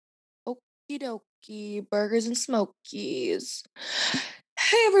Okie dokie, burgers and smokies.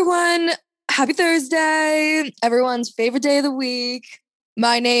 Hey everyone, happy Thursday, everyone's favorite day of the week.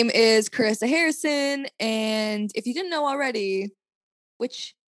 My name is Carissa Harrison, and if you didn't know already,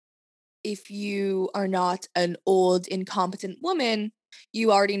 which if you are not an old, incompetent woman,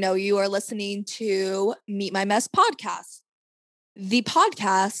 you already know you are listening to Meet My Mess podcast, the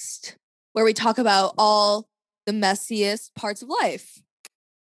podcast where we talk about all the messiest parts of life.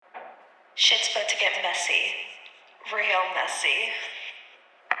 Shit's about to get messy. Real messy.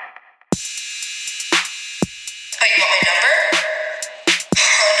 Oh, you want my number?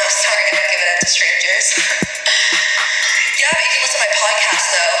 Oh, no, sorry, I don't give it out to strangers. Yeah, but you can listen to my podcast,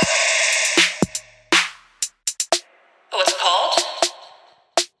 though. What's it called?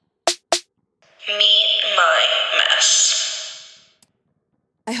 Meet My Mess.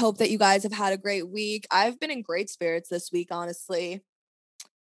 I hope that you guys have had a great week. I've been in great spirits this week, honestly.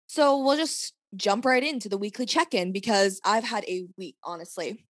 So we'll just jump right into the weekly check-in because I've had a week,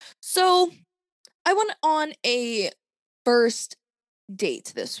 honestly. So I went on a first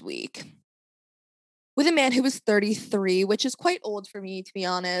date this week with a man who was 33, which is quite old for me, to be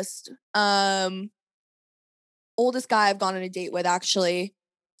honest. Oldest guy I've gone on a date with, actually.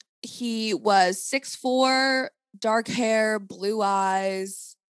 He was 6'4", dark hair, blue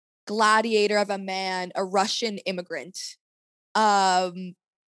eyes, gladiator of a man, a Russian immigrant.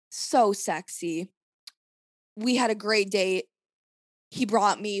 So sexy. We had a great date. He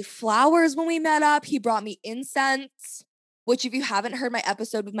brought me flowers when we met up. He brought me incense, which if you haven't heard my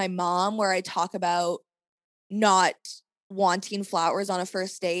episode with my mom where I talk about not wanting flowers on a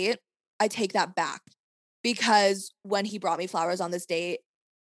first date, I take that back. Because when he brought me flowers on this date,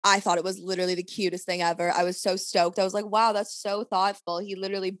 I thought it was literally the cutest thing ever. I was so stoked. I was like, wow, that's so thoughtful. He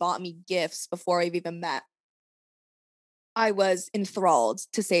literally bought me gifts before we've even met. I was enthralled,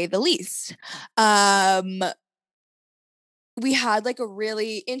 to say the least. We had like a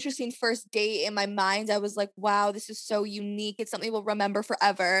really interesting first date. In my mind, I was like, wow, this is so unique. It's something we'll remember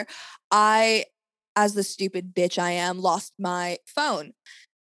forever. I, as the stupid bitch I am, lost my phone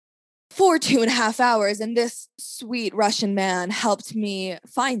for 2.5 hours, and this sweet Russian man helped me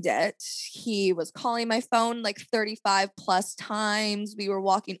find it. He was calling my phone like 35 plus times. We were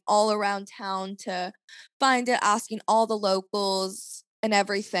walking all around town to find it, asking all the locals and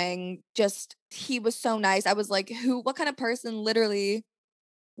everything. Just, he was so nice. I was like, what kind of person literally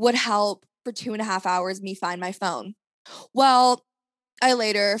would help for 2.5 hours me find my phone? Well, I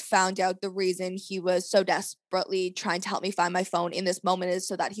later found out the reason he was so desperately trying to help me find my phone in this moment is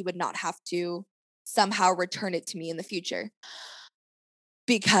so that he would not have to somehow return it to me in the future,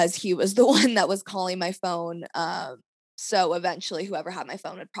 because he was the one that was calling my phone. So eventually whoever had my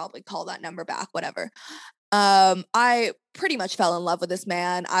phone would probably call that number back, whatever. I pretty much fell in love with this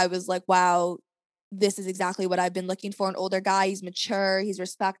man. I was like, wow, this is exactly what I've been looking for. An older guy. He's mature. He's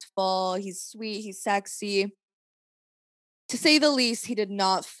respectful. He's sweet. He's sexy. To say the least, he did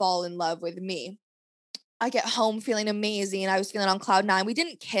not fall in love with me. I get home feeling amazing. I was feeling on cloud nine. We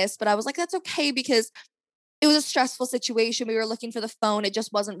didn't kiss, but I was like, that's okay because it was a stressful situation. We were looking for the phone. It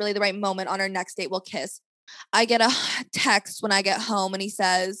just wasn't really the right moment. On our next date, we'll kiss. I get a text when I get home and he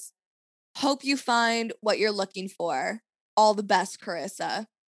says, hope you find what you're looking for. All the best, Carissa.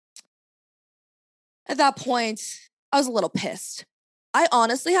 At that point, I was a little pissed. I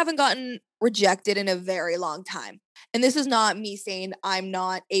honestly haven't gotten rejected in a very long time. And this is not me saying I'm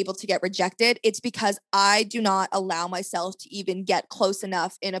not able to get rejected. It's because I do not allow myself to even get close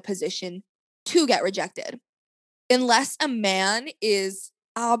enough in a position to get rejected. Unless a man is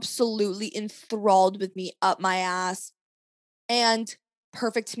absolutely enthralled with me up my ass and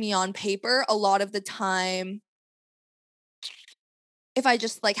perfect to me on paper, a lot of the time, if I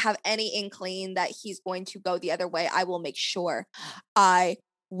just like have any inkling that he's going to go the other way, I will make sure I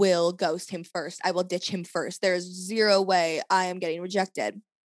will ghost him first. I will ditch him first. There's zero way I am getting rejected.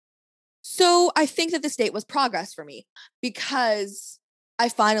 So I think that this date was progress for me because I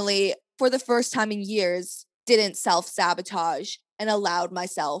finally, for the first time in years, didn't self-sabotage and allowed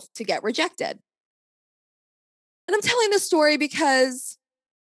myself to get rejected. And I'm telling this story because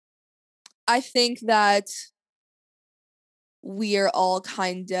I think that we are all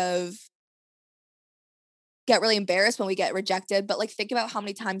kind of get really embarrassed when we get rejected, but like think about how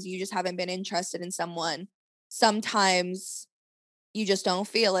many times you just haven't been interested in someone. Sometimes you just don't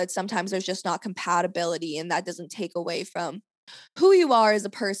feel it. Sometimes there's just not compatibility, and that doesn't take away from who you are as a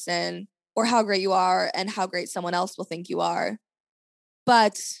person or how great you are and how great someone else will think you are.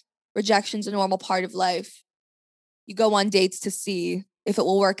 But rejection's a normal part of life. You go on dates to see if it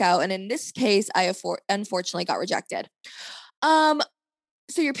will work out, and in this case, I unfortunately got rejected.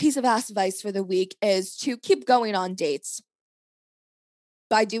 So your piece of ass advice for the week is to keep going on dates.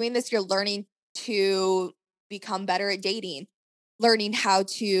 By doing this, you're learning to become better at dating, learning how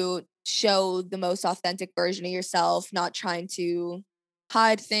to show the most authentic version of yourself, not trying to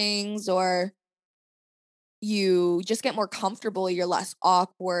hide things, or you just get more comfortable, you're less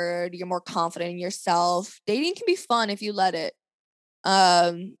awkward, you're more confident in yourself. Dating can be fun if you let it.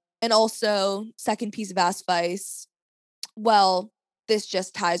 And also, second piece of advice, well, this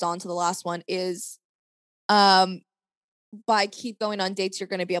just ties on to the last one, is um by keep going on dates, you're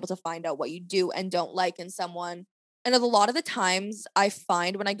going to be able to find out what you do and don't like in someone. And a lot of the times I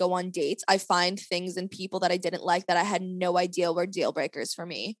find when I go on dates, I find things in people that I didn't like that I had no idea were deal breakers for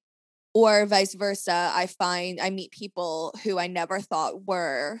me. Or vice versa, I meet people who I never thought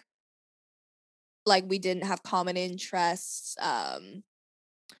were, like, we didn't have common interests,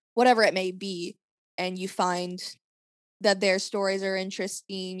 whatever it may be. And you find that their stories are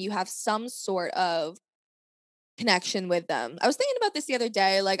interesting. You have some sort of connection with them. I was thinking about this the other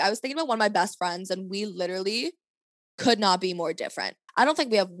day. Like, I was thinking about one of my best friends, and we literally could not be more different. I don't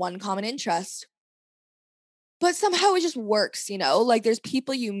think we have one common interest, but somehow it just works, you know? Like, there's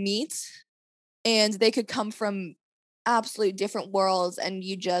people you meet, and they could come from absolute different worlds, and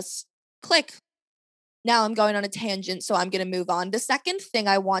you just click. Now I'm going on a tangent, so I'm going to move on. The second thing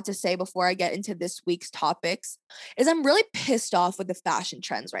I want to say before I get into this week's topics is I'm really pissed off with the fashion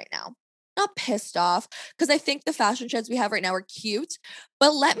trends right now. Not pissed off, because I think the fashion trends we have right now are cute,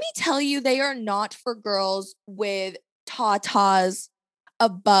 but let me tell you, they are not for girls with tatas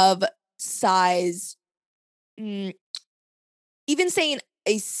above size. mm, Even saying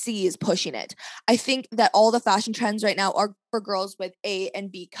a C is pushing it. I think that all the fashion trends right now are for girls with A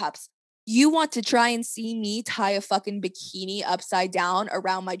and B cups. You want to try and see me tie a fucking bikini upside down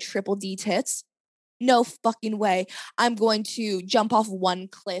around my triple D tits? No fucking way. I'm going to jump off one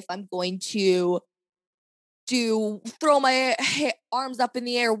cliff. I'm going to throw my arms up in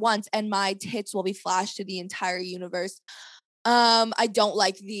the air once and my tits will be flashed to the entire universe. I don't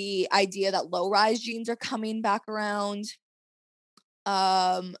like the idea that low-rise jeans are coming back around.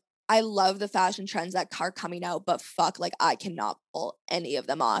 Um, I love the fashion trends that are coming out, but fuck, like, I cannot pull any of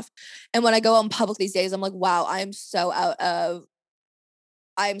them off. And when I go out in public these days, I'm like, wow, I'm so out of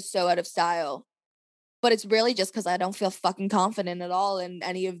style. But it's really just because I don't feel fucking confident at all in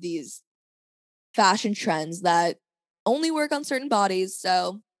any of these fashion trends that only work on certain bodies.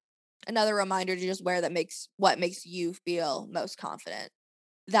 So another reminder to just wear what makes you feel most confident.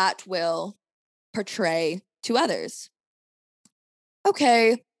 That will portray to others.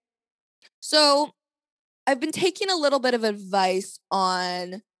 Okay. So I've been taking a little bit of advice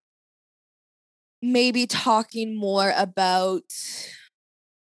on maybe talking more about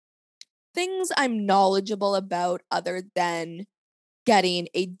things I'm knowledgeable about other than getting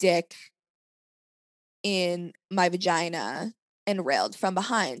a dick in my vagina and railed from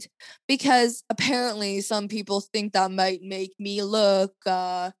behind. Because apparently some people think that might make me look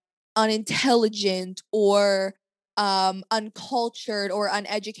unintelligent or uncultured or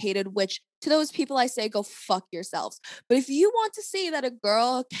uneducated, which to those people I say, go fuck yourselves. But if you want to see that a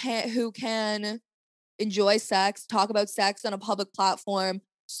girl who can enjoy sex, talk about sex on a public platform,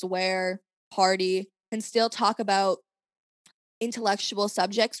 swear, party, and still talk about intellectual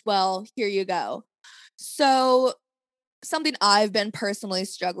subjects, well, here you go. So, something I've been personally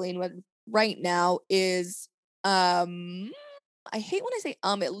struggling with right now is I hate when I say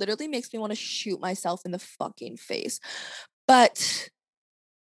it literally makes me want to shoot myself in the fucking face. But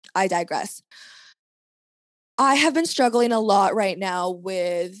I digress. I have been struggling a lot right now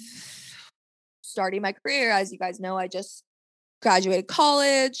with starting my career. As you guys know, I just graduated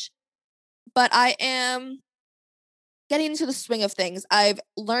college, but I am getting into the swing of things. I've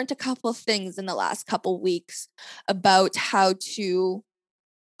learned a couple of things in the last couple weeks about how to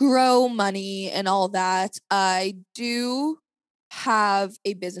grow money and all that. I do have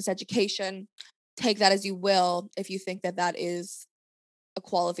a business education. Take that as you will. If you think that that is a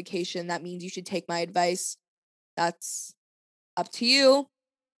qualification, that means you should take my advice. That's up to you.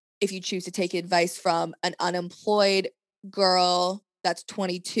 If you choose to take advice from an unemployed girl that's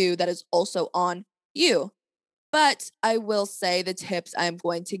 22, that is also on you. But I will say the tips I'm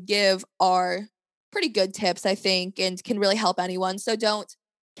going to give are pretty good tips, I think, and can really help anyone. So don't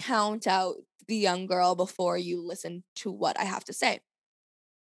count out the young girl before you listen to what I have to say.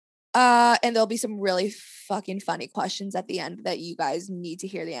 And there'll be some really fucking funny questions at the end that you guys need to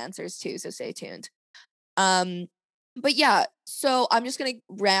hear the answers to, so stay tuned. Um, but yeah, so I'm just gonna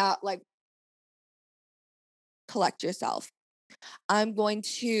collect yourself. I'm going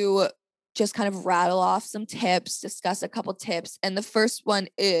to just kind of rattle off some tips, discuss a couple tips. And the first one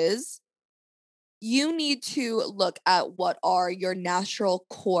is you need to look at what are your natural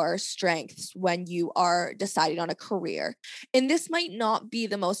core strengths when you are deciding on a career. And this might not be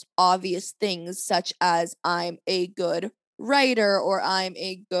the most obvious things, such as I'm a good writer or I'm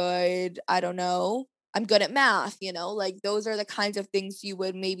a good, I don't know, I'm good at math, like those are the kinds of things you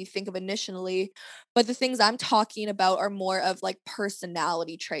would maybe think of initially. But the things I'm talking about are more of like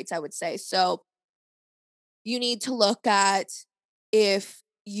personality traits, I would say. So you need to look at if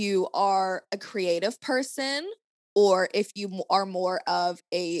you are a creative person or if you are more of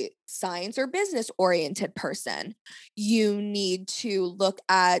a science or business oriented person. You need to look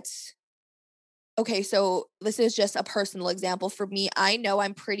at, okay, so this is just a personal example for me. I know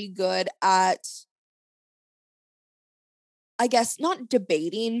I'm pretty good at, I guess, not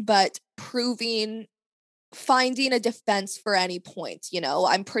debating, but finding a defense for any point.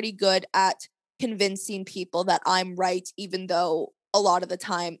 I'm pretty good at convincing people that I'm right, even though a lot of the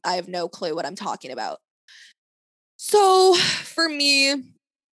time I have no clue what I'm talking about. So for me,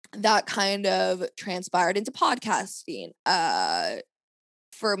 that kind of transpired into podcasting.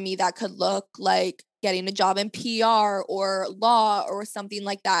 For me, that could look like getting a job in PR or law or something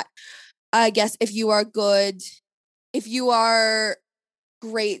like that. I guess if you are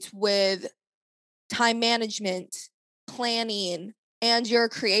great with time management, planning, and you're a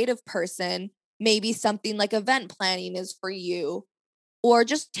creative person, maybe something like event planning is for you. Or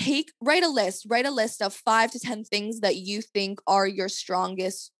just write a list of 5 to 10 things that you think are your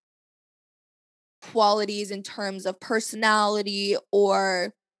strongest qualities in terms of personality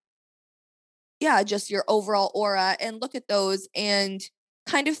or yeah, just your overall aura, and look at those and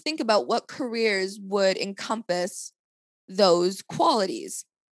kind of think about what careers would encompass those qualities.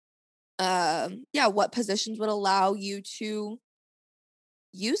 Yeah, what positions would allow you to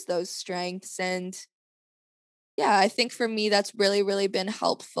use those strengths. And yeah, I think for me that's really, really been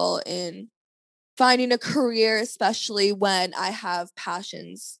helpful in finding a career, especially when I have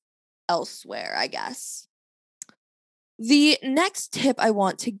passions elsewhere, I guess. The next tip I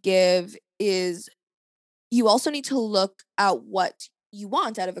want to give is you also need to look at what you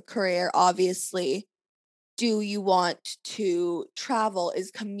want out of a career, obviously. Do you want to travel?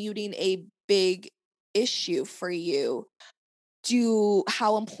 Is commuting a big issue for you?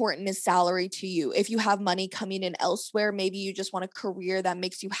 How important is salary to you? If you have money coming in elsewhere, maybe you just want a career that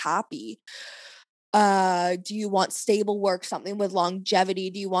makes you happy. Do you want stable work, something with longevity?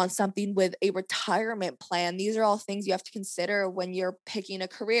 Do you want something with a retirement plan? These are all things you have to consider when you're picking a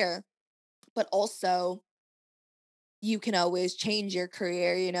career. But also, you can always change your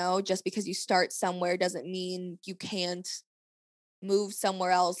career, just because you start somewhere doesn't mean you can't move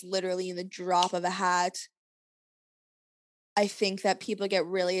somewhere else literally in the drop of a hat. I think that people get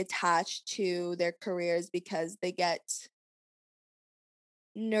really attached to their careers because they get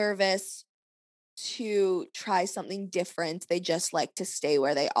nervous to try something different. They just like to stay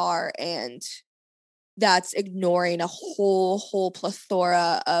where they are, and that's ignoring a whole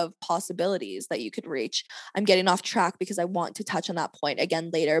plethora of possibilities that you could reach. I'm getting off track because I want to touch on that point again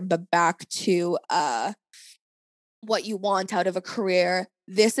later, but back to what you want out of a career.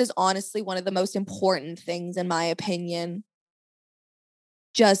 This is honestly one of the most important things in my opinion.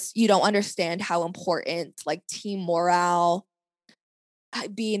 Just you don't understand how important like team morale,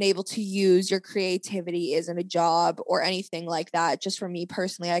 being able to use your creativity is in a job or anything like that. Just for me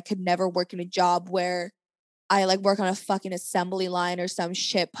personally, I could never work in a job where I like work on a fucking assembly line or some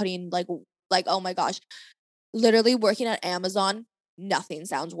shit, putting like oh my gosh, literally working at Amazon. Nothing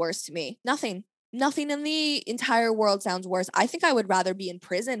sounds worse to me. Nothing in the entire world sounds worse. I think I would rather be in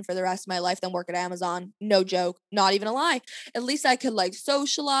prison for the rest of my life than work at Amazon. No joke. Not even a lie. At least I could like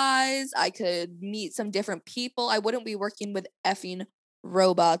socialize. I could meet some different people. I wouldn't be working with effing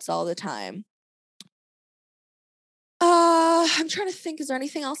robots all the time. I'm trying to think. Is there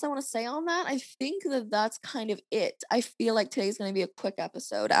anything else I want to say on that? I think that that's kind of it. I feel like today's going to be a quick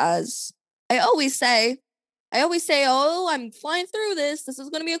episode, as I always say. Oh, I'm flying through this. This is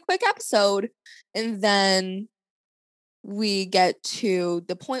going to be a quick episode. And then we get to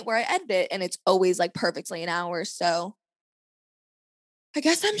the point where I edit it, and it's always like perfectly an hour. So I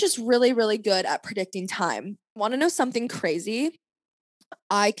guess I'm just really, really good at predicting time. Want to know something crazy?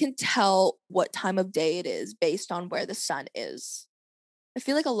 I can tell what time of day it is based on where the sun is. I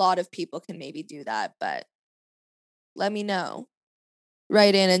feel like a lot of people can maybe do that, but let me know.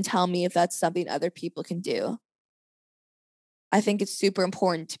 Write in and tell me if that's something other people can do. I think it's super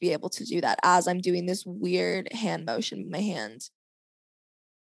important to be able to do that as I'm doing this weird hand motion with my hands.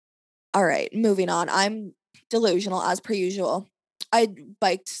 All right, moving on. I'm delusional as per usual. I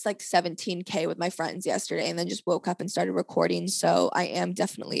biked like 17K with my friends yesterday and then just woke up and started recording. So I am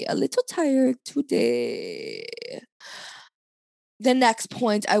definitely a little tired today. The next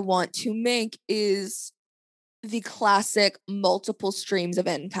point I want to make is the classic multiple streams of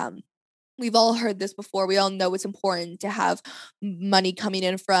income. We've all heard this before. We all know it's important to have money coming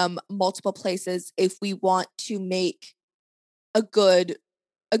in from multiple places if we want to make a good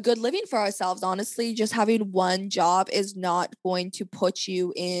living for ourselves. Honestly, just having one job is not going to put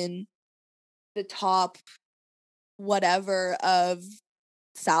you in the top whatever of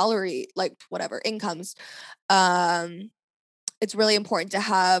salary, like whatever incomes. It's really important to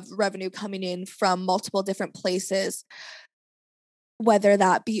have revenue coming in from multiple different places, whether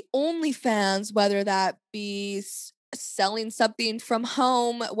that be OnlyFans, whether that be selling something from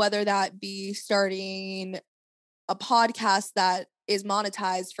home, whether that be starting a podcast that is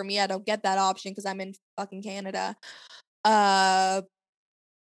monetized. For me, I don't get that option because I'm in fucking Canada. Yeah.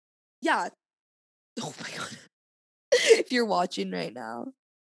 Oh my god. If you're watching right now,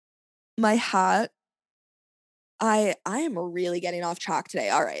 my hat. I am really getting off track today.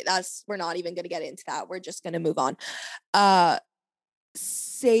 All right, we're not even gonna get into that. We're just gonna move on.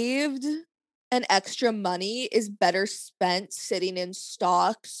 Saved and extra money is better spent sitting in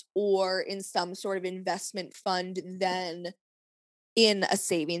stocks or in some sort of investment fund than in a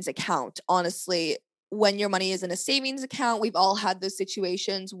savings account. Honestly, when your money is in a savings account, we've all had those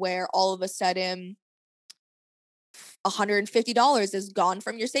situations where all of a sudden $150 is gone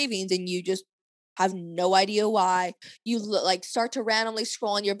from your savings and you just have no idea why. You like start to randomly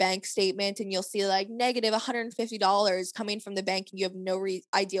scroll on your bank statement and you'll see like negative $150 coming from the bank and you have no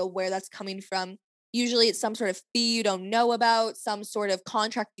idea where that's coming from. Usually it's some sort of fee you don't know about, some sort of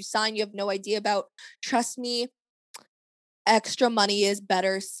contract you sign you have no idea about. Trust me, extra money is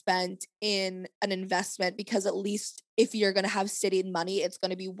better spent in an investment because at least if you're going to have sitting money, it's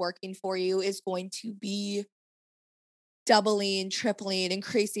going to be working for you, is going to be doubling, tripling,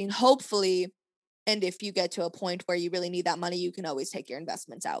 increasing, hopefully. And if you get to a point where you really need that money, you can always take your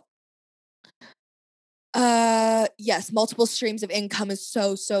investments out. Yes, multiple streams of income is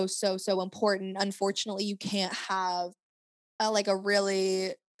so important. Unfortunately, you can't have like a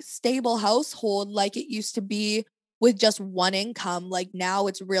really stable household like it used to be with just one income. Like now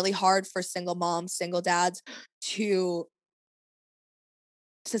it's really hard for single moms, single dads to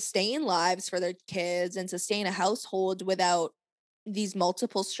sustain lives for their kids and sustain a household without these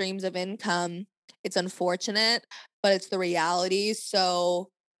multiple streams of income. It's unfortunate, but it's the reality. So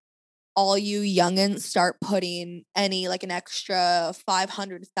all you youngins, start putting any like an extra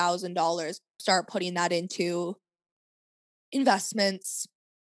 $500,000, start putting that into investments.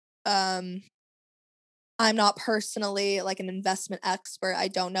 Um, I'm not personally like an investment expert. I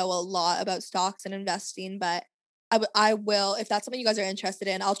don't know a lot about stocks and investing, but I will, if that's something you guys are interested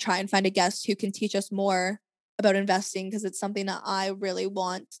in, I'll try and find a guest who can teach us more about investing because it's something that I really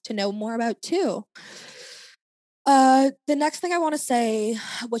want to know more about too. The next thing I want to say,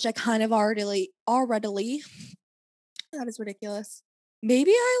 which I kind of already that is ridiculous.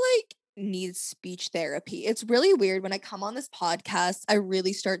 Maybe I like need speech therapy. It's really weird when I come on this podcast, I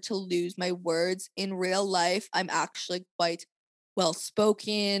really start to lose my words. In real life, I'm actually quite well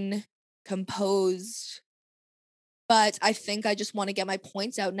spoken, composed, but I think I just want to get my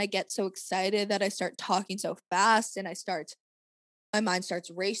points out and I get so excited that I start talking so fast and my mind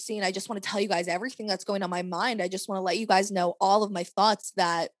starts racing. I just want to tell you guys everything that's going on my mind. I just want to let you guys know all of my thoughts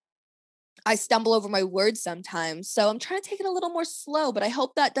that I stumble over my words sometimes. So I'm trying to take it a little more slow, but I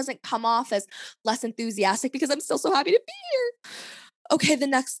hope that doesn't come off as less enthusiastic because I'm still so happy to be here. Okay, the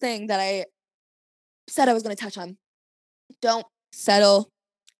next thing that I said I was going to touch on. Don't settle.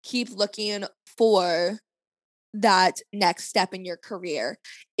 Keep looking for that next step in your career.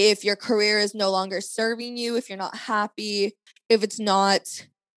 If your career is no longer serving you, if you're not happy, if it's not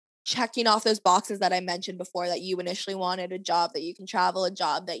checking off those boxes that I mentioned before that you initially wanted, a job that you can travel, a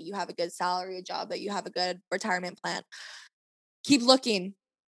job that you have a good salary, a job that you have a good retirement plan. Keep looking.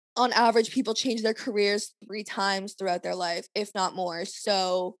 On average, people change their careers 3 times throughout their life, if not more.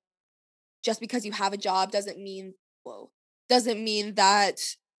 So just because you have a job doesn't mean that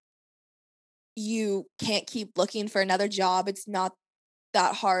you can't keep looking for another job. It's not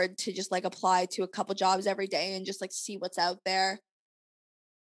that hard to just like apply to a couple jobs every day and just like see what's out there.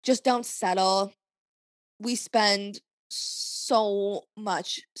 Just don't settle. We spend so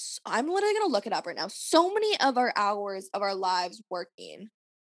much. I'm literally going to look it up right now. So many of our hours of our lives working.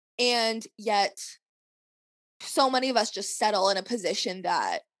 And yet, so many of us just settle in a position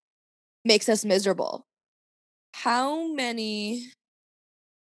that makes us miserable. How many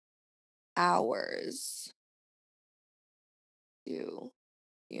hours to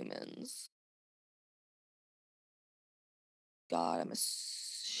humans. God, I'm a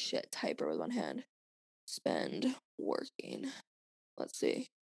shit typer with one hand. Spend working. Let's see.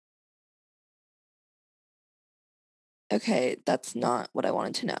 Okay, that's not what I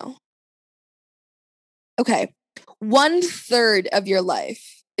wanted to know. Okay, 1/3 of your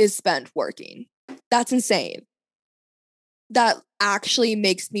life is spent working. That's insane. That actually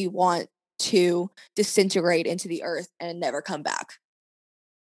makes me want to disintegrate into the earth and never come back.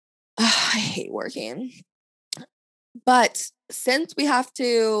 I hate working. But since we have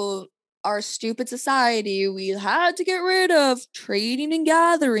to, our stupid society, we had to get rid of trading and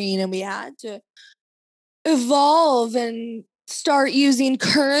gathering, and we had to evolve and start using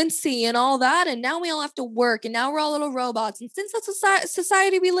currency and all that. And now we all have to work, and now we're all little robots. And since that's a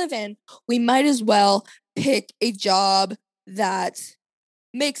society we live in, we might as well pick a job that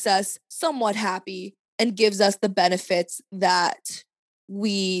makes us somewhat happy and gives us the benefits that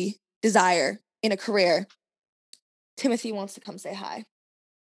we desire in a career. Timothy wants to come say hi.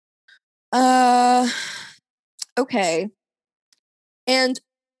 Okay. And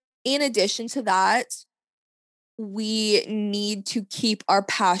in addition to that, we need to keep our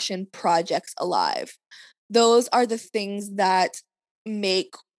passion projects alive. Those are the things that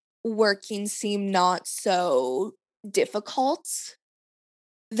make working seem not so difficult.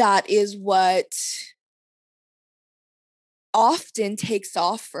 That is what often takes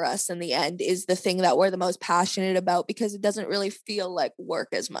off for us in the end, is the thing that we're the most passionate about, because it doesn't really feel like work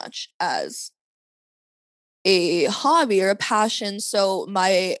as much as a hobby or a passion. So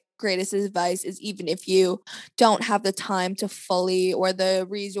my greatest advice is, even if you don't have the time to fully, or the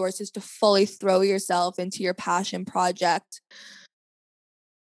resources to fully throw yourself into your passion project,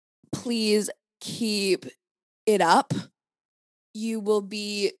 please keep it up. You will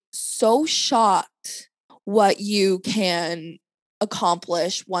be so shocked what you can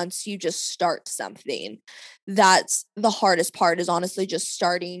accomplish once you just start something. That's the hardest part, is honestly just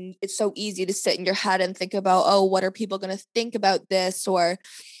starting. It's so easy to sit in your head and think about, oh, what are people going to think about this? Or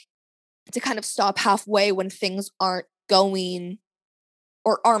to kind of stop halfway when things aren't going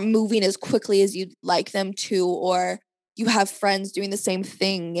or aren't moving as quickly as you'd like them to, or you have friends doing the same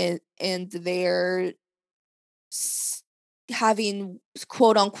thing, and they're having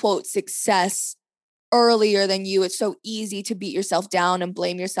quote unquote success earlier than you. It's so easy to beat yourself down and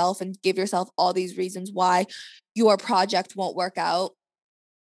blame yourself and give yourself all these reasons why your project won't work out.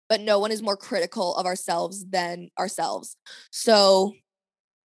 But no one is more critical of ourselves than ourselves. So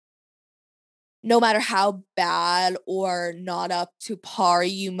no matter how bad or not up to par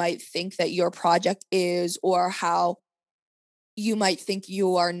you might think that your project is, or how you might think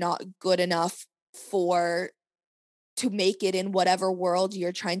you are not good enough for to make it in whatever world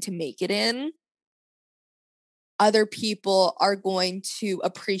you're trying to make it in, other people are going to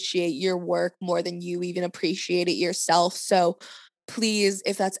appreciate your work more than you even appreciate it yourself. So please,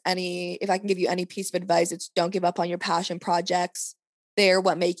 if I can give you any piece of advice, it's don't give up on your passion projects. They're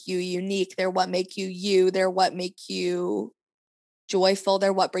what make you unique. They're what make you you. They're what make you joyful.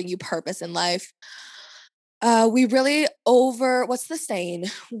 They're what bring you purpose in life. We really what's the saying?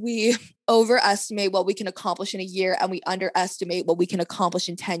 We overestimate what we can accomplish in a year, and we underestimate what we can accomplish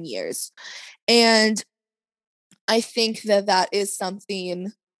in 10 years. And I think that is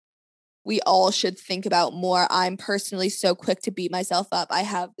something we all should think about more. I'm personally so quick to beat myself up. I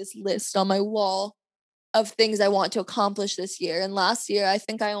have this list on my wall of things I want to accomplish this year. And last year, I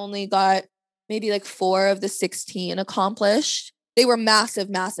think I only got maybe like 4 of the 16 accomplished. They were massive,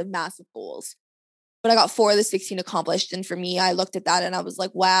 massive, massive goals. But I got 4 of the 16 accomplished. And for me, I looked at that and I was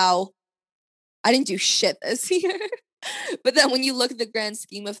like, wow, I didn't do shit this year. But then when you look at the grand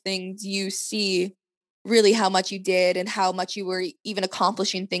scheme of things, you see really how much you did and how much you were even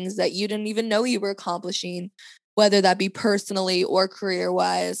accomplishing things that you didn't even know you were accomplishing, whether that be personally or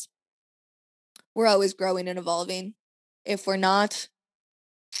career-wise. We're always growing and evolving. If we're not,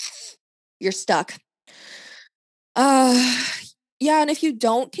 you're stuck. Yeah, and if you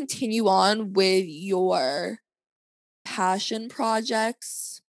don't continue on with your passion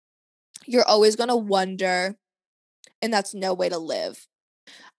projects, you're always going to wonder, and that's no way to live.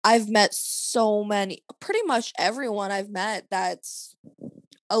 I've met so many, pretty much everyone I've met that's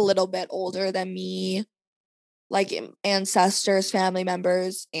a little bit older than me, like ancestors, family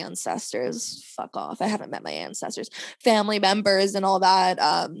members, ancestors, fuck off. I haven't met my ancestors, family members and all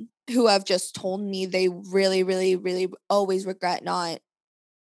that, who have just told me they really, really, really always regret not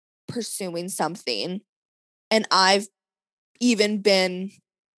pursuing something. And I've even been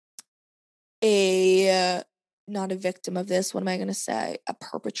a not a victim of this. What am I going to say? A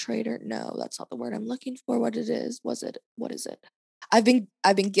perpetrator? No, that's not the word I'm looking for. What is it? I've been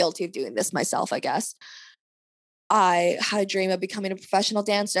guilty of doing this myself, I guess. I had a dream of becoming a professional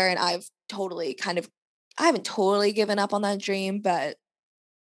dancer, and I haven't totally given up on that dream, but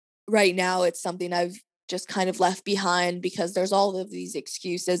right now it's something I've just kind of left behind because there's all of these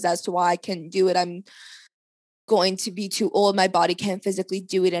excuses as to why I couldn't do it. I'm going to be too old. My body can't physically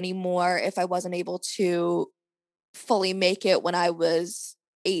do it anymore. If I wasn't able to fully make it when I was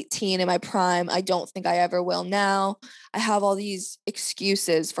 18 in my prime, I don't think I ever will now. I have all these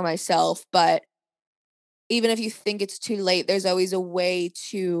excuses for myself, but even if you think it's too late, there's always a way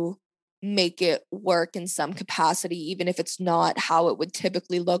to make it work in some capacity, even if it's not how it would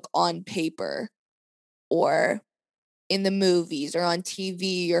typically look on paper or in the movies or on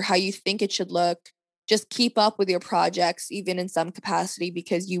TV or how you think it should look. Just keep up with your projects, even in some capacity,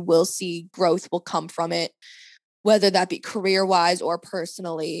 because you will see growth will come from it, whether that be career wise or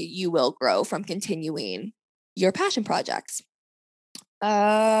personally. You will grow from continuing your passion projects.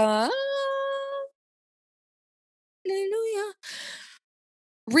 Hallelujah.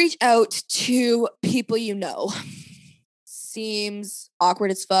 Reach out to people you know. Seems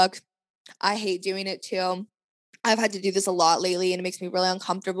awkward as fuck. I hate doing it too. I've had to do this a lot lately and it makes me really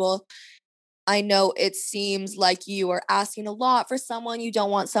uncomfortable. I know it seems like you are asking a lot for someone. You don't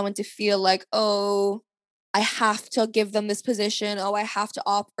want someone to feel like, oh, I have to give them this position. Oh, I have to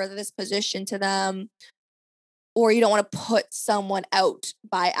offer this position to them. Or you don't want to put someone out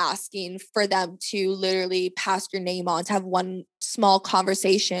by asking for them to literally pass your name on, to have one small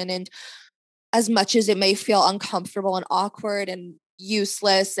conversation. And as much as it may feel uncomfortable and awkward and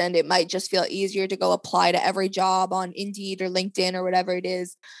useless, and it might just feel easier to go apply to every job on Indeed or LinkedIn or whatever it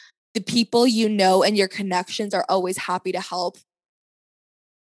is, the people you know and your connections are always happy to help,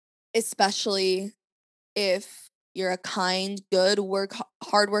 especially if you're a kind, good,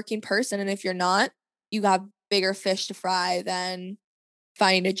 hardworking person. And if you're not, you got bigger fish to fry than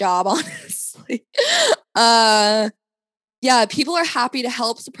finding a job, honestly. Yeah, people are happy to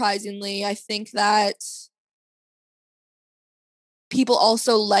help, surprisingly. I think that people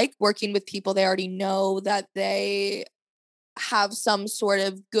also like working with people they already know, that they have some sort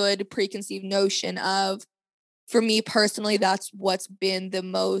of good preconceived notion of. For me personally, that's what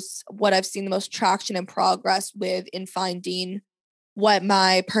I've seen the most traction and progress with in finding what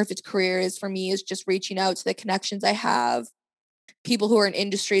my perfect career is for me, is just reaching out to the connections I have, people who are in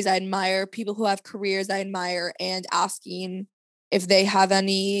industries I admire, people who have careers I admire, and asking if they have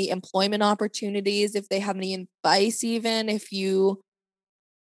any employment opportunities, if they have any advice, even if you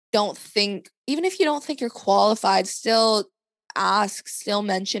don't think you're qualified, still ask, still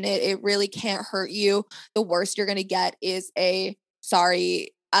mention it. It really can't hurt you. The worst you're going to get is a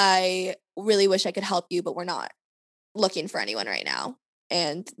sorry, I really wish I could help you, but we're not looking for anyone right now.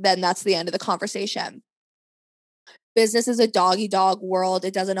 And then that's the end of the conversation. Business is a doggy dog world.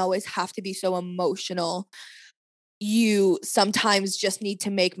 It doesn't always have to be so emotional. You sometimes just need to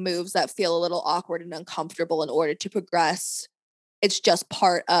make moves that feel a little awkward and uncomfortable in order to progress. It's just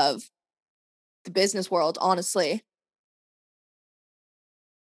part of the business world, honestly.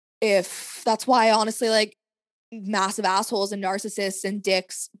 If that's why, honestly, like, massive assholes and narcissists and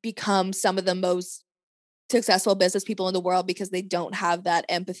dicks become some of the most successful business people in the world, because they don't have that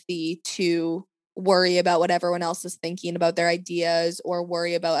empathy to worry about what everyone else is thinking about their ideas or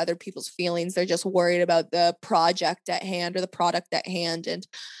worry about other people's feelings. They're just worried about the project at hand or the product at hand. And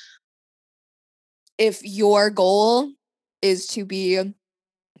if your goal is to be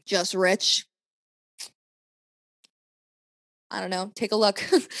just rich, I don't know, take a look.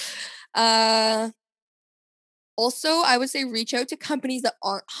 Also, I would say reach out to companies that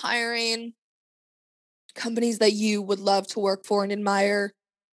aren't hiring, companies that you would love to work for and admire.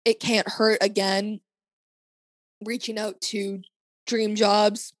 It can't hurt, again, reaching out to dream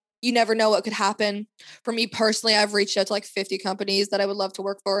jobs. You never know what could happen. For me personally, I've reached out to like 50 companies that I would love to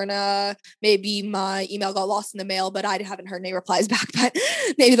work for, and maybe my email got lost in the mail, but I haven't heard any replies back, but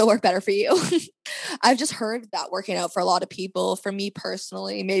maybe they'll work better for you. I've just heard that working out for a lot of people. For me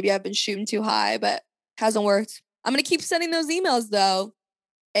personally, maybe I've been shooting too high, but hasn't worked. I'm going to keep sending those emails though,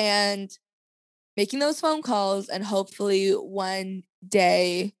 and making those phone calls, and hopefully one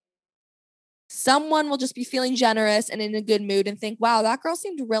day someone will just be feeling generous and in a good mood and think, wow, that girl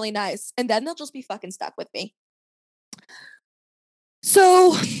seemed really nice. And then they'll just be fucking stuck with me.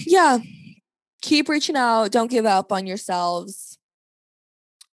 So, yeah, keep reaching out. Don't give up on yourselves.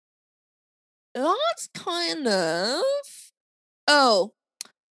 That's kind of. Oh,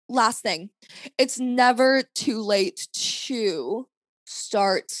 last thing. It's never too late to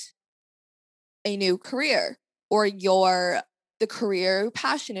start a new career, or the career you're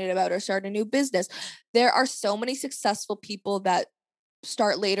passionate about, or start a new business. There are so many successful people that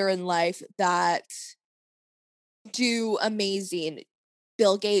start later in life that do amazing.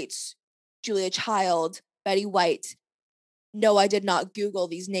 Bill Gates, Julia Child, Betty White. No, I did not Google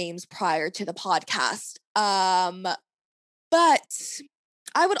these names prior to the podcast. But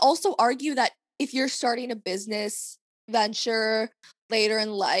I would also argue that if you're starting a business venture later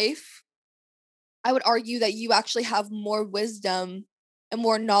in life, I would argue that you actually have more wisdom and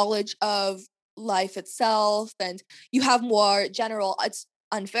more knowledge of life itself, and you have more general, it's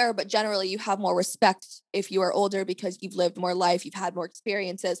unfair, but generally you have more respect if you are older because you've lived more life, you've had more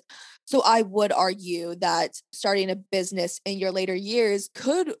experiences. So I would argue that starting a business in your later years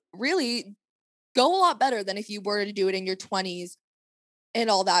could really go a lot better than if you were to do it in your 20s and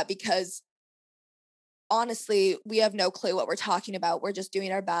all that, because honestly, we have no clue what we're talking about. We're just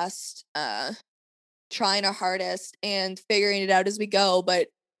doing our best, trying our hardest and figuring it out as we go. But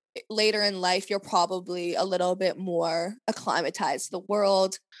later in life, you're probably a little bit more acclimatized to the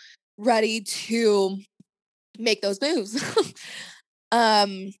world, ready to make those moves.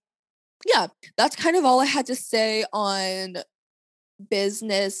 um, yeah, that's kind of all I had to say on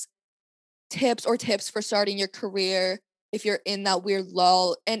business tips for starting your career if you're in that weird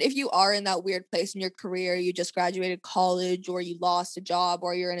lull. And if you are in that weird place in your career, you just graduated college or you lost a job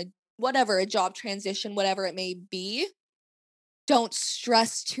or you're in a job transition, whatever it may be, don't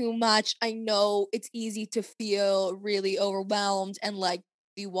stress too much. I know it's easy to feel really overwhelmed and like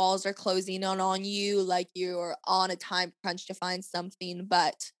the walls are closing in on you, like you're on a time crunch to find something,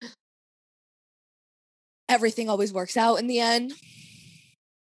 but everything always works out in the end.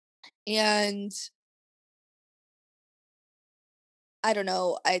 And I don't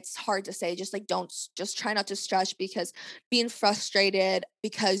know, it's hard to say, just like just try not to stress, because being frustrated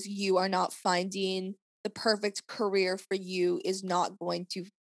because you are not finding the perfect career for you is not going to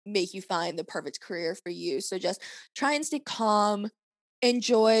make you find the perfect career for you. So just try and stay calm,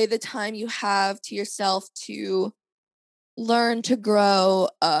 enjoy the time you have to yourself to learn, to grow,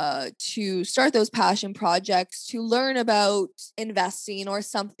 to start those passion projects, to learn about investing or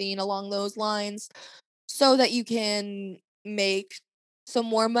something along those lines, so that you can make some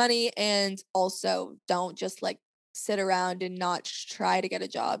more money, and also don't just like sit around and not try to get a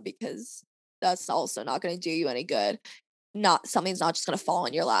job, because that's also not going to do you any good. Not something's not just going to fall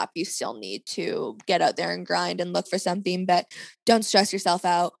in your lap. You still need to get out there and grind and look for something, but don't stress yourself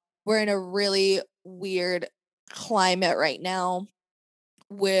out. We're in a really weird climate right now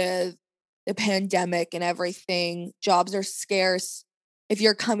with the pandemic and everything. Jobs are scarce. If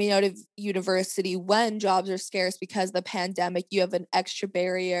you're coming out of university when jobs are scarce because of the pandemic, you have an extra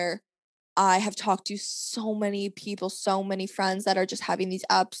barrier. I have talked to so many people, so many friends that are just having these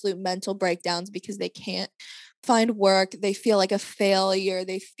absolute mental breakdowns because they can't find work. They feel like a failure.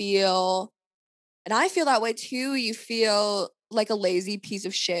 And I feel that way too. You feel like a lazy piece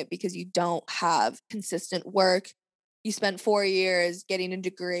of shit because you don't have consistent work. You spent 4 years getting a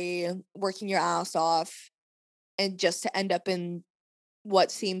degree, working your ass off, and just to end up in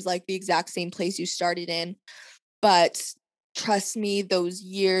what seems like the exact same place you started in. But trust me, those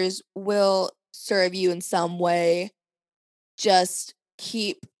years will serve you in some way. Just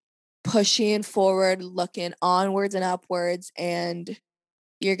keep pushing forward, looking onwards and upwards, and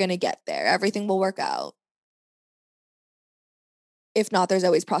you're going to get there. Everything will work out. If not, there's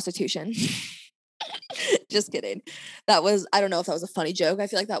always prostitution. Just kidding. I don't know if that was a funny joke. I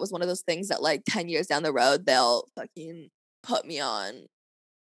feel like that was one of those things that like 10 years down the road, they'll fucking put me on,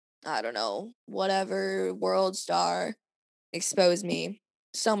 I don't know, whatever, World Star, expose me.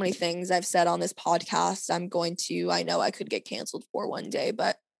 So many things I've said on this podcast. I know I could get canceled for one day,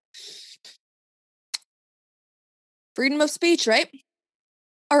 but freedom of speech, right?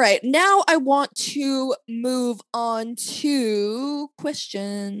 All right, now I want to move on to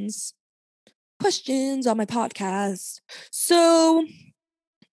questions. Questions on my podcast. So,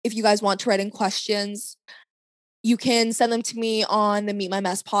 if you guys want to write in questions, you can send them to me on the Meet My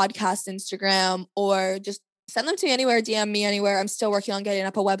Mess podcast Instagram, or just send them to me anywhere, DM me anywhere. I'm still working on getting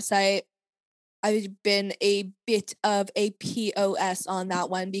up a website. I've been a bit of a POS on that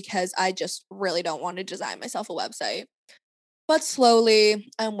one because I just really don't want to design myself a website. But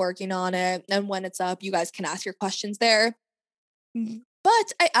slowly, I'm working on it. And when it's up, you guys can ask your questions there.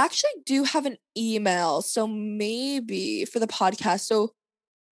 But I actually do have an email. So maybe for the podcast. So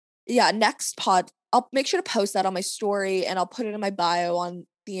yeah, I'll make sure to post that on my story and I'll put it in my bio on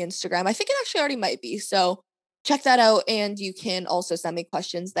the Instagram. I think it actually already might be. So check that out, and you can also send me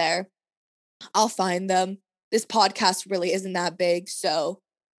questions there. I'll find them. This podcast really isn't that big, so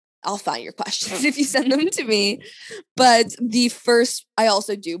I'll find your questions if you send them to me. But I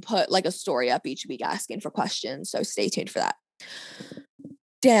also do put like a story up each week asking for questions. So stay tuned for that.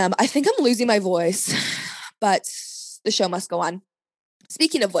 Damn, I think I'm losing my voice, but the show must go on.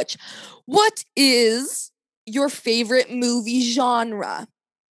 Speaking of which, what is your favorite movie genre?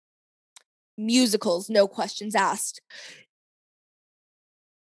 Musicals, no questions asked.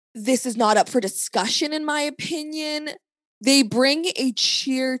 This is not up for discussion, in my opinion. They bring a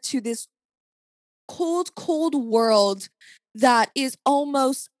cheer to this cold, cold world that is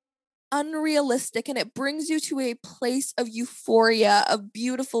almost unrealistic, and it brings you to a place of euphoria, of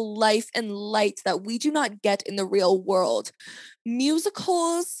beautiful life and light that we do not get in the real world.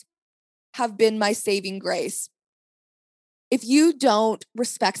 Musicals have been my saving grace. If you don't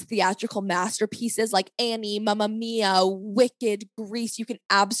respect theatrical masterpieces like Annie, Mamma Mia, Wicked, Grease, you can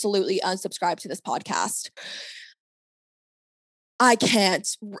absolutely unsubscribe to this podcast. I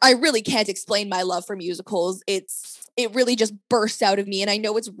really can't explain my love for musicals. It really just bursts out of me. And I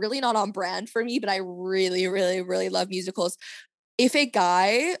know it's really not on brand for me, but I really, really, really love musicals. If a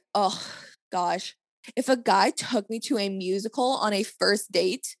guy, oh gosh, if a guy took me to a musical on a first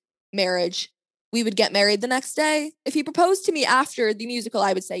date, marriage, we would get married the next day. If he proposed to me after the musical,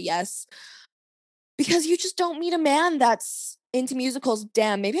 I would say yes. Because you just don't meet a man that's into musicals.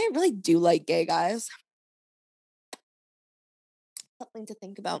 Damn, maybe I really do like gay guys. Something to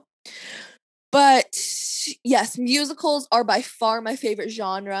think about. But yes, musicals are by far my favorite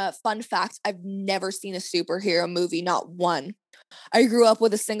genre. Fun fact, I've never seen a superhero movie, not one. I grew up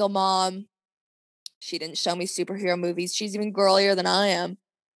with a single mom. She didn't show me superhero movies. She's even girlier than I am.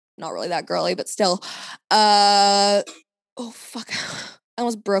 Not really that girly, but still. Oh fuck. I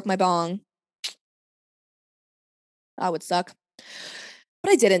almost broke my bong. That would suck.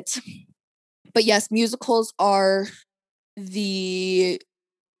 But I didn't. But yes, musicals are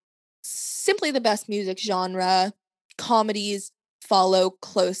simply the best music genre. Comedies follow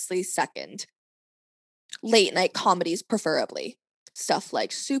closely second. Late night comedies, preferably. Stuff like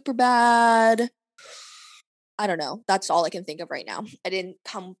Superbad. I don't know. That's all I can think of right now. I didn't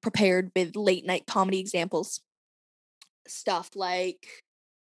come prepared with late night comedy examples. Stuff like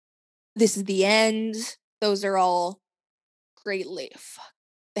This Is the End. Those are all great late. Fuck.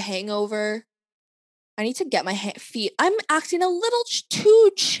 The Hangover. I need to get my feet. I'm acting a little too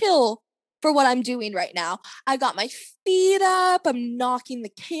chill for what I'm doing right now. I got my feet up. I'm knocking the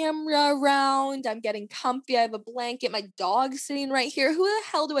camera around. I'm getting comfy. I have a blanket. My dog's sitting right here. Who the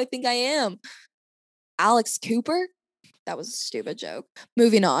hell do I think I am? Alex Cooper? That was a stupid joke.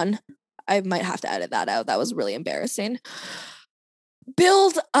 Moving on. I might have to edit that out. That was really embarrassing.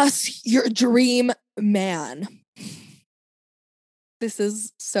 Build us your dream man. This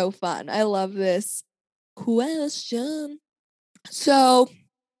is so fun. I love this question. So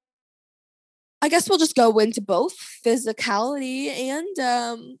I guess we'll just go into both physicality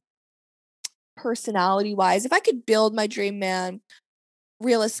and personality wise. If I could build my dream man,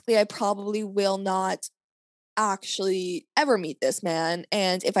 realistically, I probably will not actually ever meet this man.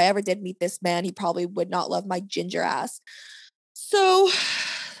 And if I ever did meet this man, he probably would not love my ginger ass. So,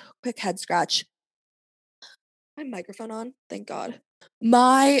 quick head scratch. My microphone on? Thank God.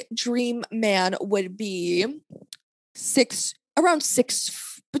 My dream man would be around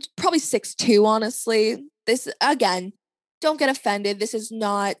probably 6'2", honestly. This, again, don't get offended. This is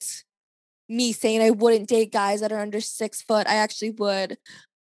not me saying I wouldn't date guys that are under 6 foot. I actually would.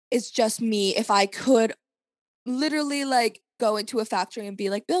 It's just me. If I could literally like go into a factory and be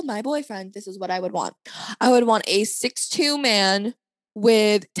like, build my boyfriend, this is what I would want. I would want a 6'2" man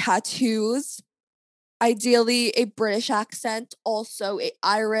with tattoos, ideally a British accent, also a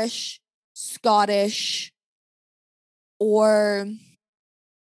Irish, Scottish, or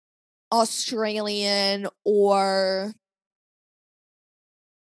Australian, or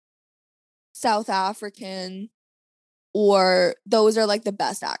South African, or those are like the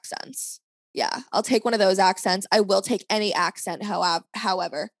best accents. Yeah, I'll take one of those accents. I will take any accent,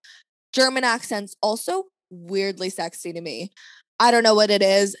 however. German accents also weirdly sexy to me. I don't know what it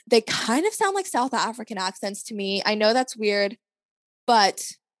is. They kind of sound like South African accents to me. I know that's weird,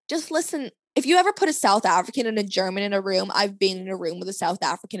 but just listen. If you ever put a South African and a German in a room, I've been in a room with a South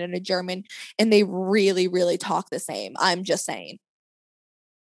African and a German, and they really, really talk the same. I'm just saying.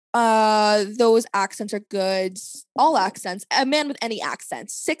 Those accents are good. All accents. A man with any accent.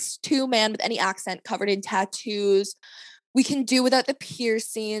 6'2" man with any accent, covered in tattoos. We can do without the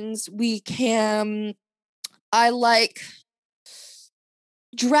piercings. I like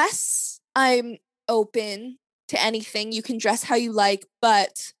dress. I'm open to anything. You can dress how you like,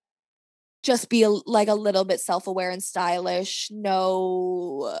 but just be like a little bit self-aware and stylish.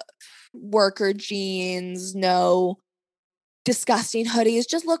 No worker jeans, no disgusting hoodies.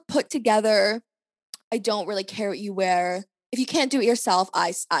 Just look put together. I don't really care what you wear. if you can't do it yourself,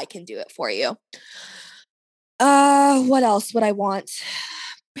 I can do it for you. What else would I want?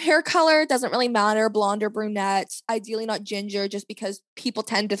 Hair color doesn't really matter, blonde or brunette. Ideally not ginger, just because people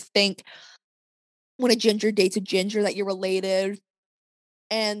tend to think when a ginger dates a ginger that you're related.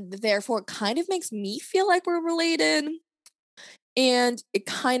 And therefore it kind of makes me feel like we're related. And it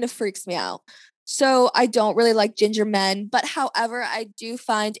kind of freaks me out. So I don't really like ginger men, but however, I do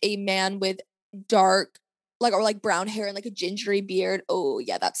find a man with dark, like, or like brown hair and like a gingery beard. Oh,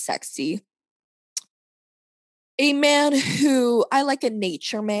 yeah, that's sexy. A man who I like, a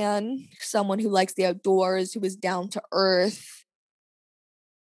nature man, someone who likes the outdoors, who is down to earth,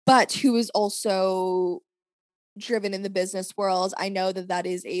 but who is also driven in the business world. I know that that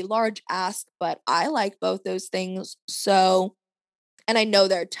is a large ask, but I like both those things. So, and I know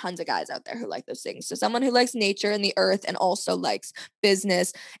there are tons of guys out there who like those things. So, someone who likes nature and the earth and also likes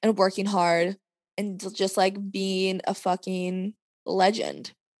business and working hard and just like being a fucking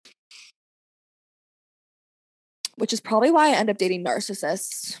legend, which is probably why I end up dating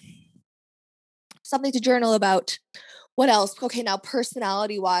narcissists. Something to journal about. What else? Okay, now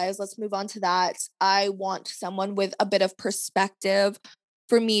personality wise, let's move on to that. I want someone with a bit of perspective.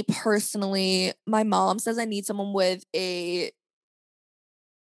 For me personally, my mom says I need someone with a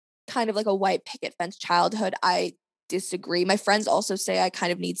kind of like a white picket fence childhood. I disagree. My friends also say I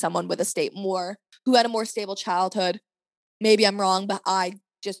kind of need someone with who had a more stable childhood. Maybe I'm wrong, but I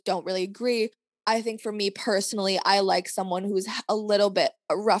just don't really agree. I think for me personally, I like someone who's a little bit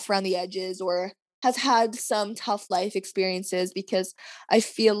rough around the edges or has had some tough life experiences, because I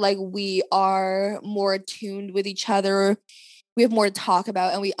feel like we are more attuned with each other. We have more to talk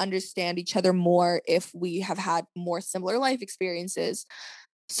about and we understand each other more if we have had more similar life experiences.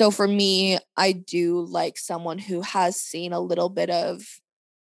 So for me, I do like someone who has seen a little bit of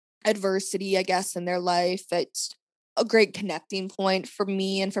adversity, I guess, in their life. It's a great connecting point for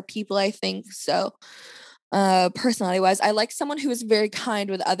me and for people, I think. So, personality wise, I like someone who is very kind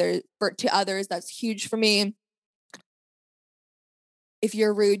with to others. That's huge for me. If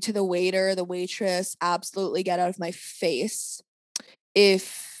you're rude to the waiter, the waitress, absolutely get out of my face.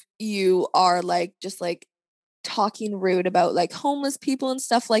 If you are like just like talking rude about like homeless people and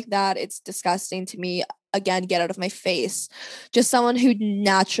stuff like that, it's disgusting to me. Again, get out of my face. Just someone who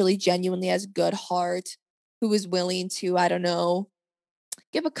naturally genuinely has good heart, who is willing to, I don't know,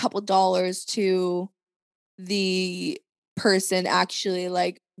 give a couple dollars to the person actually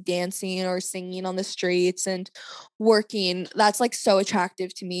like dancing or singing on the streets and working. That's like so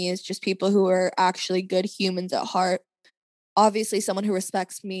attractive to me, is just people who are actually good humans at heart. Obviously, someone who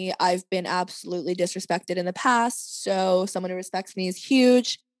respects me. I've been absolutely disrespected in the past, so someone who respects me is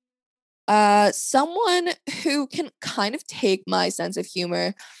huge. Someone who can kind of take my sense of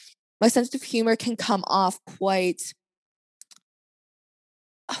humor. My sense of humor can come off quite,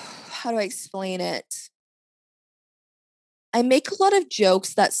 how do I explain it? I make a lot of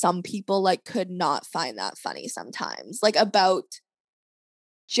jokes that some people like could not find that funny sometimes, like about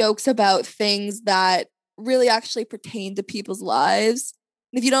jokes about things that really actually pertain to people's lives.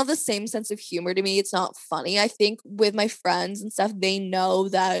 And if you don't have the same sense of humor to me, it's not funny. I think with my friends and stuff, they know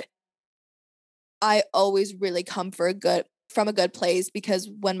that I always really come from a good place, because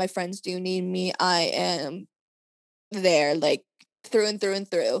when my friends do need me, I am there like through and through and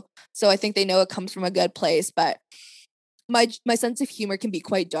through. So I think they know it comes from a good place, but my sense of humor can be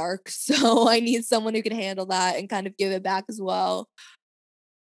quite dark. So I need someone who can handle that and kind of give it back as well.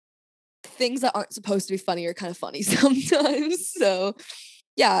 Things that aren't supposed to be funny are kind of funny sometimes. So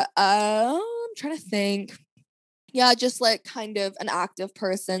yeah, I'm trying to think. Yeah, just like kind of an active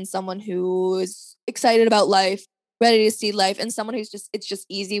person, someone who is excited about life, ready to see life, and someone who's just, it's just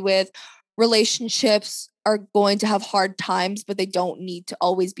easy with relationships are going to have hard times, but they don't need to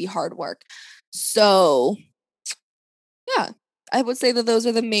always be hard work. So yeah, I would say that those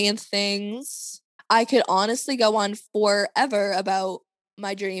are the main things. I could honestly go on forever about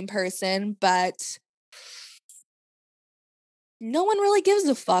my dream person, but no one really gives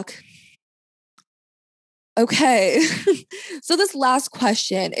a fuck. Okay. So this last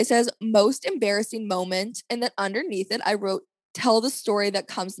question, it says most embarrassing moment, and then underneath it I wrote tell the story that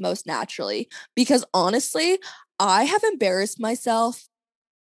comes most naturally, because honestly, I have embarrassed myself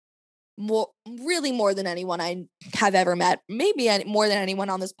really more than anyone I have ever met, maybe more than anyone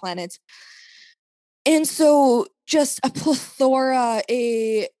on this planet. And so just a plethora,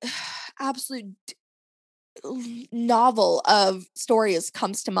 a absolute novel of stories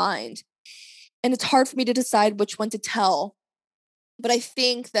comes to mind. And it's hard for me to decide which one to tell. But I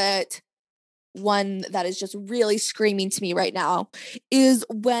think that one that is just really screaming to me right now is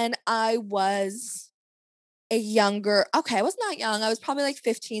when I was a younger, okay, I was not young. I was probably like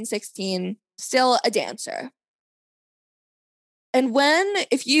 15, 16, still a dancer. And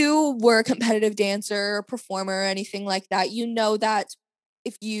if you were a competitive dancer, performer, anything like that, you know that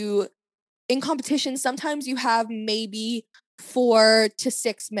in competition, sometimes you have maybe 4 to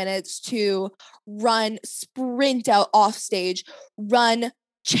 6 minutes to run, sprint out off stage, run,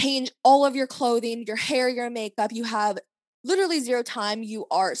 change all of your clothing, your hair, your makeup. You have literally zero time. You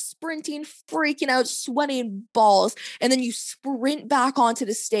are sprinting, freaking out, sweating balls, and then you sprint back onto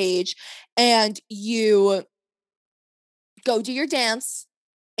the stage and you go do your dance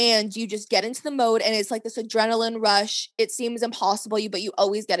and you just get into the mode, and it's like this adrenaline rush. It seems impossible, but you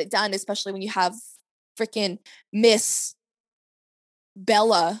always get it done, especially when you have freaking Miss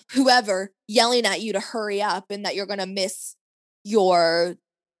Bella, whoever, yelling at you to hurry up and that you're going to miss your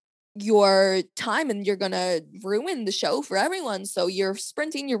time and you're going to ruin the show for everyone. So you're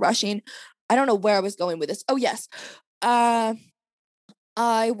sprinting, you're rushing. I don't know where I was going with this. Oh, yes.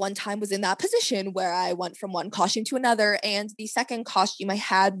 I one time was in that position where I went from one costume to another, and the second costume I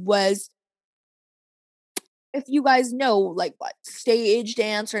had was, if you guys know like what stage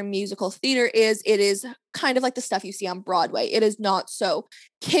dance or musical theater is, it is kind of like the stuff you see on Broadway. It is not so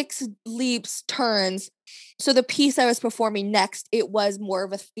kicks, leaps, turns. So the piece I was performing next, it was more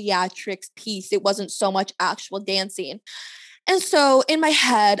of a theatrics piece. It wasn't so much actual dancing. And so in my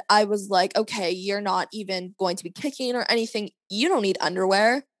head, I was like, okay, you're not even going to be kicking or anything. You don't need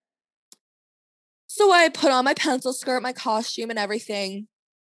underwear. So I put on my pencil skirt, my costume, and everything.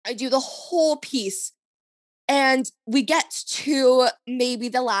 I do the whole piece. And we get to maybe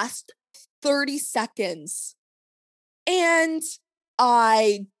the last 30 seconds. And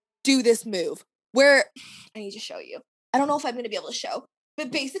I do this move where I need to show you. I don't know if I'm going to be able to show,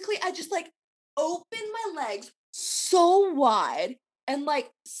 but basically I just like opened my legs so wide and like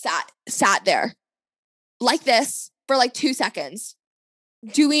sat there like this for like 2 seconds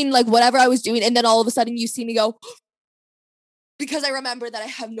doing like whatever I was doing. And then all of a sudden you see me go, because I remember that I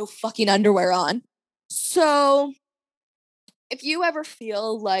have no fucking underwear on. So if you ever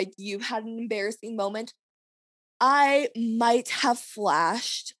feel like you've had an embarrassing moment, I might have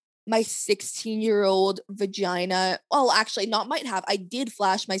flashed my 16-year-old vagina. Well, actually, not might have. I did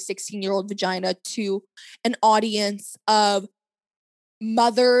flash my 16-year-old vagina to an audience of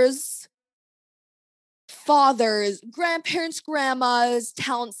mothers, fathers, grandparents, grandmas,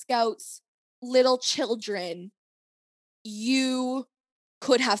 talent scouts, little children. You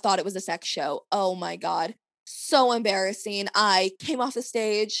could have thought it was a sex show. Oh my God. So embarrassing. I came off the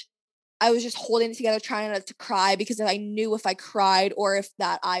stage. I was just holding it together, trying not to cry, because I knew if I cried or if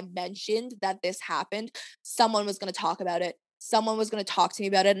that I mentioned that this happened, someone was going to talk about it. Someone was going to talk to me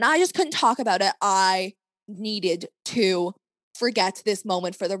about it. And I just couldn't talk about it. I needed to forget this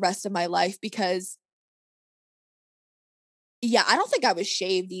moment for the rest of my life because, yeah, I don't think I was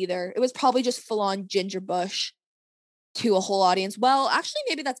shaved either. It was probably just full on ginger bush to a whole audience. Well, actually,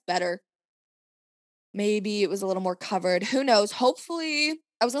 maybe that's better. Maybe it was a little more covered. Who knows? Hopefully,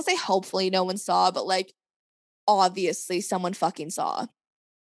 I was gonna say hopefully no one saw, but like obviously someone fucking saw.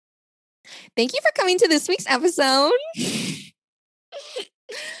 Thank you for coming to this week's episode.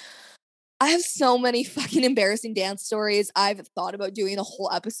 I have so many fucking embarrassing dance stories. I've thought about doing a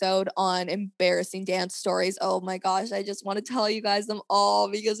whole episode on embarrassing dance stories. Oh my gosh, I just want to tell you guys them all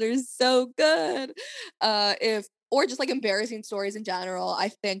because they're so good. Or just like embarrassing stories in general, I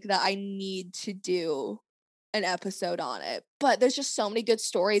think that I need to do an episode on it. But there's just so many good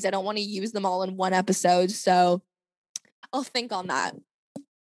stories. I don't want to use them all in one episode, so I'll think on that.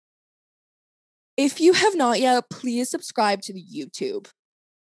 If you have not yet, please subscribe to the YouTube.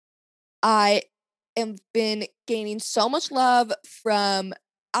 I have been gaining so much love from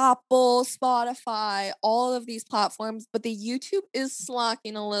Apple, Spotify, all of these platforms, but the YouTube is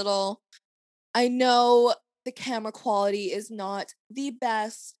slacking a little. I know the camera quality is not the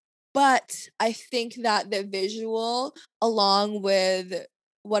best, but I think that the visual, along with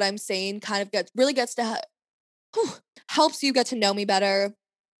what I'm saying, kind of gets to helps you get to know me better,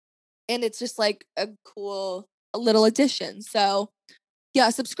 and it's just like a cool little addition. So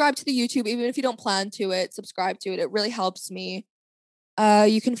yeah, subscribe to the YouTube, even if you don't plan to it, subscribe to it. It really helps me.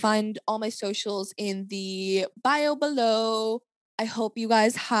 You can find all my socials in the bio below. I hope you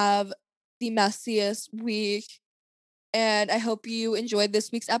guys have the messiest week, and I hope you enjoyed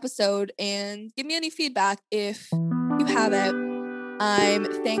this week's episode, and give me any feedback if you have it. I'm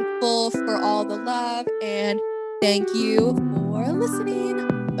thankful for all the love, and thank you for listening.